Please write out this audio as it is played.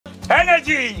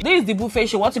Energy! This is the buffet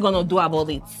show. What you gonna do about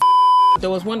it? There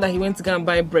was one that he went to go and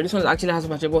buy bread. This one actually has a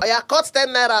much. I cut 10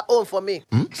 naira home for me.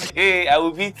 Hey, I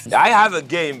will beat. I have a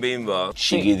game, Bimba.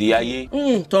 Shigidiaye.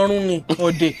 Toruni.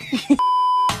 Ode.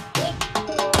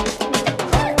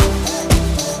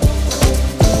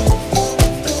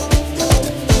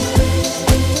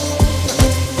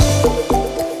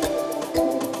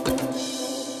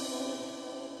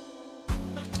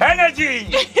 Energy!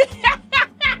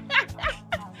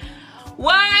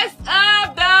 What's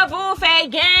up, the buffet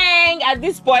gang? At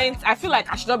this point, I feel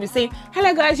like I should not be saying,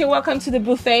 hello guys, you're welcome to the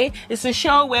buffet. It's a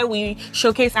show where we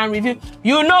showcase and review.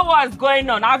 You know what's going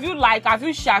on. Have you liked, have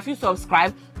you shared, have you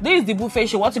subscribed? This is the buffet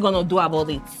show. What you gonna do about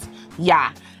it?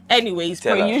 Yeah. Anyways,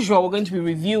 per usual, we're going to be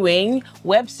reviewing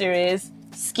web series,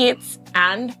 skits,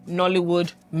 and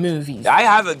Nollywood movies. I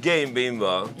have a game,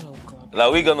 Bimba, Oh God.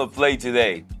 that we're gonna play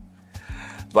today.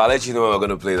 But I'll let you know when we're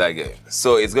gonna play that game.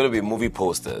 So it's gonna be movie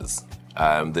posters.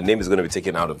 The name is going to be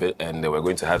taken out of it, and then we're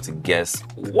going to have to guess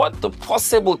what the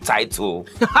possible title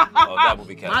of that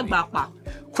movie can be.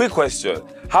 Quick question.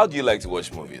 How do you like to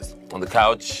watch movies? On the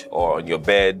couch, or on your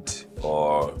bed,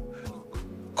 or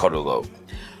cuddle up?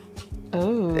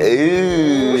 Oh.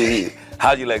 Hey.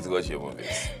 How do you like to watch your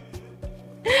movies?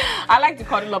 I like to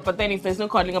cuddle up, but then if there's no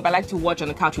cuddling up, I like to watch on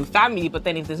the couch with family. But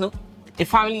then if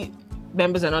family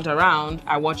members are not around,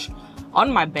 I watch on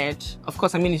my bed. Of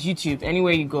course, I mean, it's YouTube.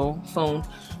 Anywhere you go, phone.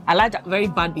 I like that very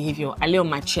bad behavior. I lay on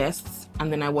my chest and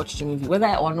then I watch the movie,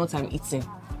 whether or not I'm eating.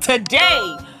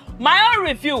 Today, my own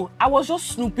review, I was just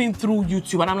snooping through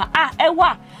YouTube and I'm like,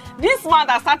 Ewa, this man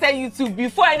that started YouTube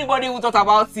before anybody would talk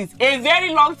about it a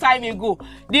very long time ago.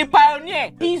 The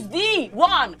pioneer is the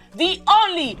one, the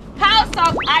only House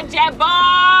of Ajebo.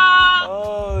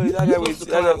 Oh, that guy was...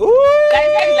 That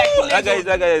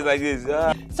guy is like this.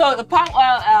 Yeah. So the palm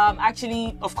oil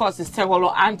actually, of course, is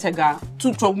Tegolo and Tega,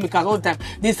 two troublemakers all the time.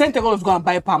 They sent Tegolo to go and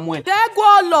buy palm oil.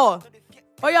 Tegolo!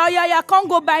 Oh yeah, come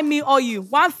go buy me oil,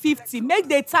 150. Make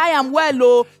the tie am well,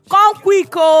 oh. Come quick,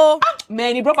 oh.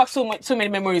 Man, it brought back so many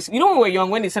memories. You know when we were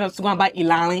young, when they sent us to go and buy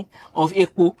Ilani of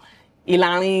Ekpo,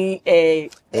 Ilani,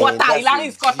 water, Ilani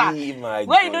is quarter.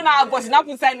 When you don't have boss, you now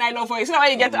put inside nylon for you. So now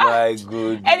when you get my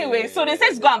goodness. Anyway, so they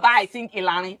said to go and buy, I think,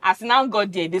 Ilani. As he now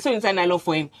got there, they saw inside nylon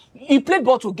for him. He played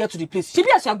ball to get to the place. Maybe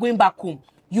as you are going back home,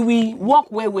 you will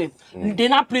walk well. They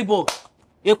now play ball.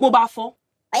 Ekpo ba for.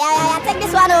 Oh, yeah, take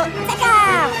this one, oh. Take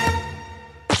her.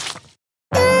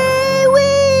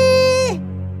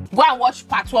 Go and watch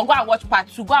part 1, go and watch part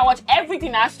 2, go and watch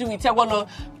everything that has to do with Tegolo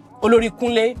Olori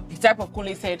Kunle, the type of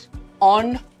Kunle said,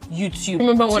 on YouTube.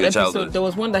 Remember one episode, there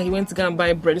was one that he went to go and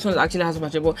buy bread. This one actually has a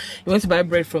much about. He went to buy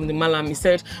bread from the malam. He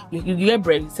said, you get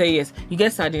bread? He said yes. You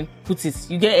get sardine? Put it.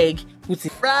 You get egg? Put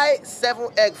it. Fry 7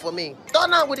 eggs for me.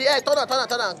 Turn on with the egg. Turn on.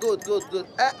 Good.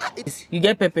 You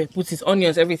get pepper? Put it.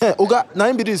 Onions, everything. Hey, Oga,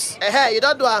 now be this. Hey, you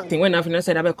don't do anything. When I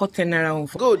said, I better cut 10 naira home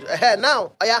for. Good.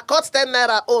 Now, I cut 10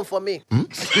 naira home for me.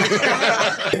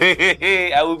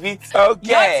 I will beat.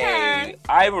 Okay.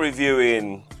 I'm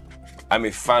reviewing. I'm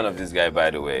a fan of this guy,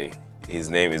 by the way. His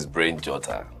name is Brain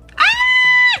Jota.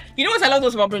 You know what I love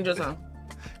most about Brain Jota?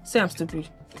 Say I'm stupid.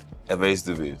 I'm very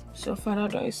stupid. So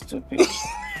father is stupid.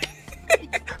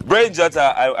 Brain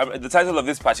Jota. The title of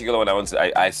this particular one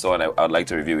I saw and I would like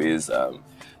to review is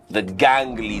The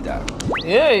Gang Leader.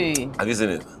 Hey. Have you seen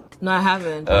it? No, I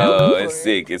haven't. Oh, it's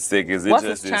sick. It's interesting. What's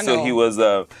his channel? So he was.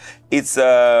 It's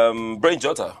Brain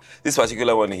Jota. This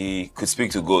particular one, he could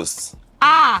speak to ghosts.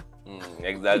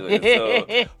 Exactly. So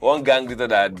one gang leader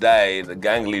that died, the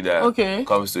gang leader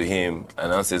comes to him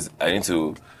and now says, I need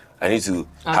to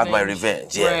have my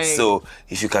revenge. Yeah. Right. So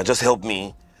if you can just help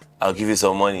me, I'll give you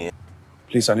some money.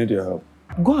 Please, I need your help.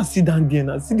 Go and sit down there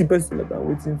and see the person that I'm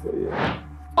waiting for you.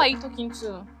 Who are you talking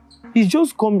to? He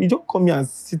just come here and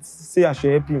say I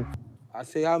should help him. I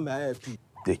say, how may I help you?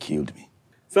 They killed me.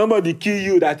 Somebody kill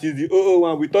you that is the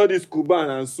 001 with all this kuban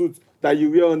and suit that you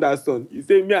wear on that sun. You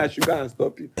say, me, I should go and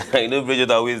stop it. I know Bridget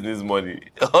always needs money.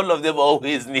 All of them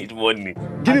always need money.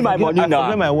 Give me my money now. I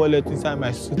forget my wallet inside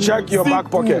my suit. Check your back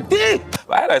pocket.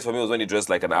 My highlight for me was when he dressed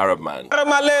like an Arab man.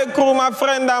 My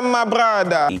friend and my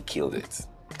brother. He killed it.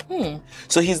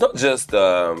 So he's not just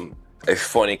a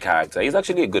funny character. He's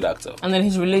actually a good actor. And then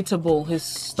he's relatable. His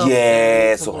stuff.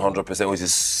 Yes, 100% with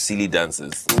his silly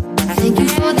dances. Thank you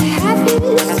for the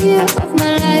happiest year of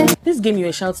my life. This game you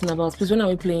were shouting about, please, when are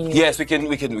we playing it? Yes, we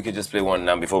can just play one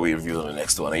now before we review the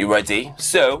next one. Are you ready?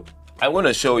 So, I want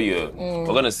to show you, we're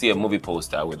going to see a movie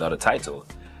poster without a title.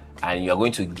 And you're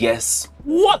going to guess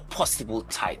what possible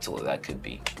title that could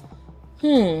be.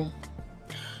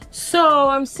 So,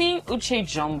 I'm seeing Uche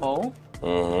Jumbo.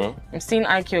 I've seen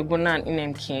Ike Ogbonna and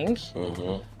Inem King.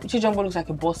 Uche Jumbo looks like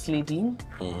a boss lady.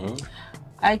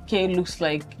 Ike looks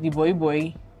like the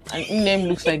boy, and Inem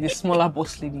looks like the smaller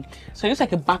boss lady. So it looks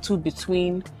like a battle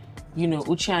between, you know,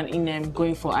 Uche and Inem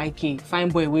going for Ike. Fine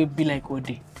boy will be like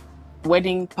Ode.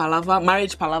 Wedding palaver,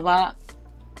 marriage palaver,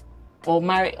 or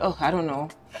marriage. Oh, I don't know.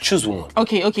 Choose one.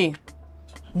 Okay.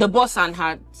 The boss and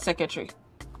her secretary.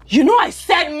 You know I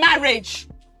said marriage.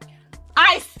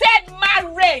 I said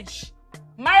marriage.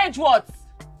 Marriage what?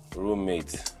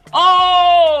 Roommate.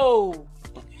 Oh.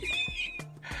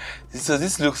 So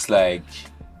this looks like.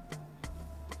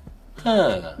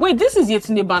 Wait, this is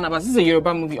Yetunde Barnabas. This is a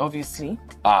Yoruba movie, obviously.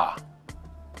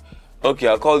 Okay,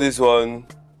 I'll call this one.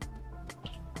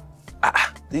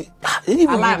 I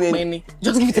like many.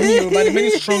 Just give it to me Yoruba name,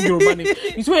 very strong Yoruba name.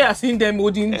 It's where you're seeing them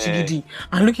holding chigidi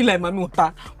and looking like Mami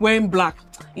Wata wearing black.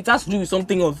 It has to do with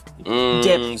something of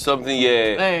depth. Something,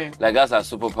 like that's her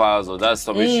superpowers or that's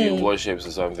something she worships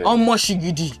or something. Omo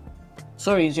shigidi.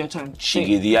 Sorry, it's your turn.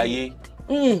 Shigidi aye.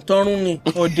 Toruni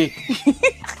ode.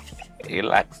 He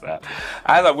likes that.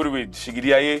 I thought would with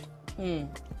shigidi aye.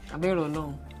 I don't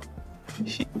know.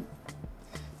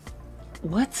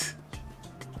 What?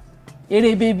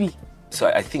 Ere baby. So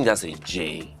I think that's a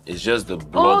J. It's just the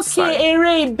blood sign. Okay,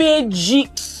 Ere baby.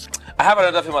 I have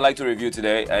another film I'd like to review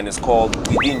today, and it's called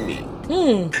Within Me.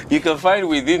 You can find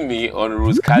Within Me on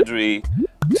Ruth Kadri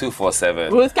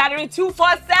 247. Ruth Kadri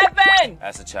 247.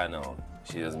 That's a channel.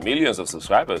 She has millions of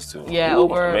subscribers too. Yeah,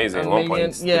 over amazing.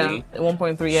 1.3. Yeah,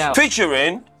 1.3. Yeah.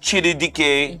 Featuring Chidi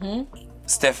Dike,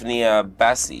 Stephania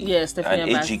Bassi, Stephania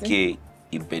and Bassi. Ejike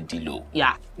Ibedilo.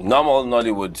 Yeah. Normal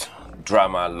Nollywood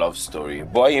drama love story.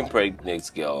 Boy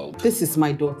impregnates girl. This is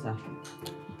my daughter.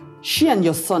 She and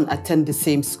your son attend the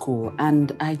same school,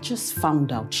 and I just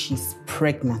found out she's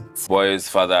pregnant. Boy's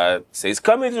father says,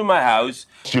 come into my house.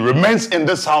 She remains in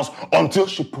this house until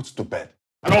she puts to bed.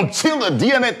 And until the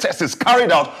DNA test is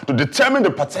carried out to determine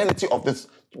the paternity of this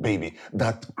baby,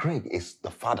 that Craig is the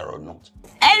father or not.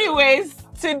 Anyways,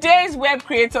 today's web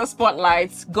creator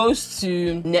spotlight goes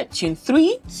to Neptune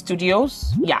 3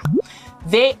 Studios. Yeah.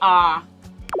 They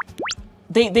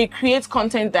create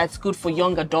content that's good for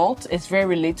young adults. It's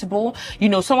very relatable. You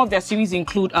know, some of their series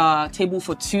include Table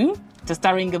for Two, the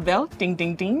starring a bell, ding,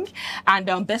 ding, ding, and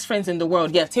Best Friends in the World.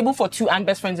 Yeah, Table for Two and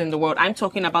Best Friends in the World. I'm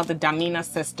talking about the Damina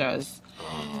sisters.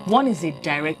 One is a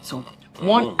director,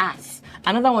 one acts,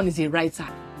 another one is a writer.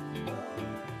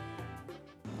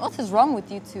 What is wrong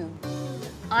with you two?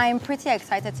 I'm pretty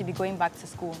excited to be going back to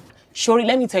school. Shori,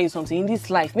 let me tell you something. In this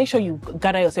life, make sure you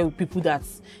gather yourself with people that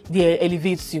they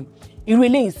elevate you.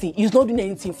 He's not doing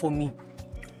anything for me.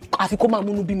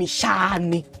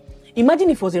 Imagine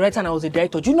if I was a writer and I was a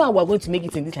director. Do you know how we're going to make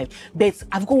it in this life? But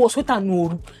I've got what's sweater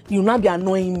no, you'll not be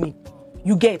annoying me.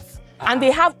 You get? And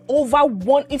they have over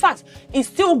one. In fact, it's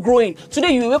still growing.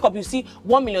 Today you wake up, you see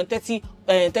 1,030,000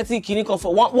 Kiniko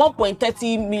for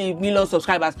 1.30 million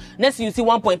subscribers. Next you see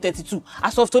 1.32.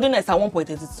 As of today, it's at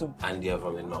 1.32. And they are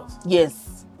from the north.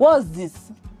 Yes. What's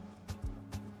this?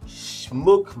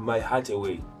 Smoke my heart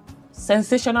away.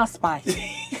 Sensational spy.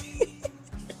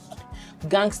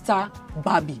 Gangster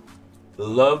Barbie.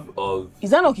 Love of.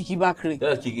 Is that not Kiki Bakri?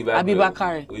 That's Kiki Bakri.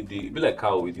 Abibakari. With the be like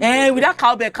cow with the. With that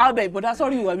cowbell, but that's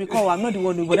all you want me call. I'm not the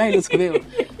one who, but I know today.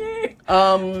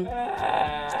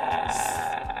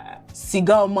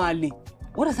 Cigar Mali.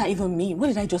 What does that even mean? What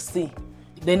did I just say?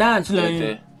 The dance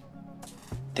line.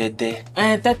 Tete.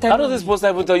 Tete. How does this poster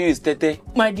even tell you it's Tete?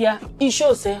 My dear, it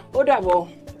shows say, oh that boy.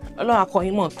 I call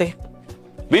him Monte.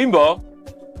 Bimbo.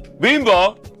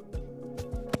 Bimbo.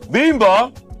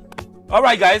 Bimbo. All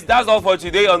right, guys, that's all for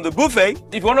today on the buffet.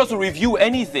 If you want us to review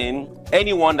anything,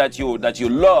 anyone that you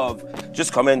love,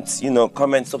 just comment,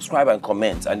 subscribe and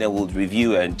comment, and then we'll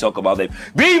review and talk about them.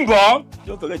 Bimbo!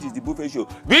 Don't forget it's the buffet show.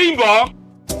 Bimbo!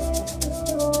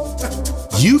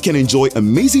 You can enjoy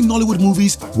amazing Nollywood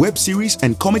movies, web series,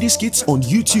 and comedy skits on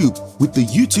YouTube with the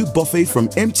YouTube buffet from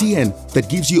MTN that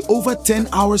gives you over 10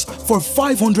 hours for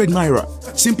 500 Naira.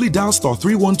 Simply dial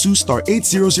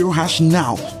 *312*800#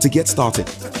 now to get started.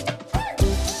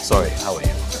 Sorry, how are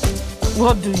you?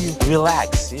 What do you?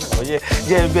 Relax. Relax. You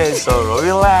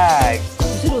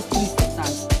see those three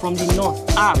sisters from the north?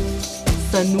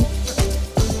 Sanu.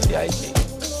 Jaike.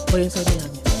 What you say?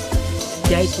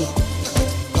 Jaike.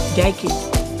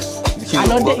 I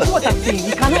know that's what I'm saying.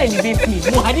 You cannot elevate me.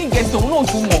 No, I didn't get to know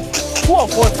too much. 2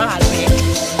 of us are there.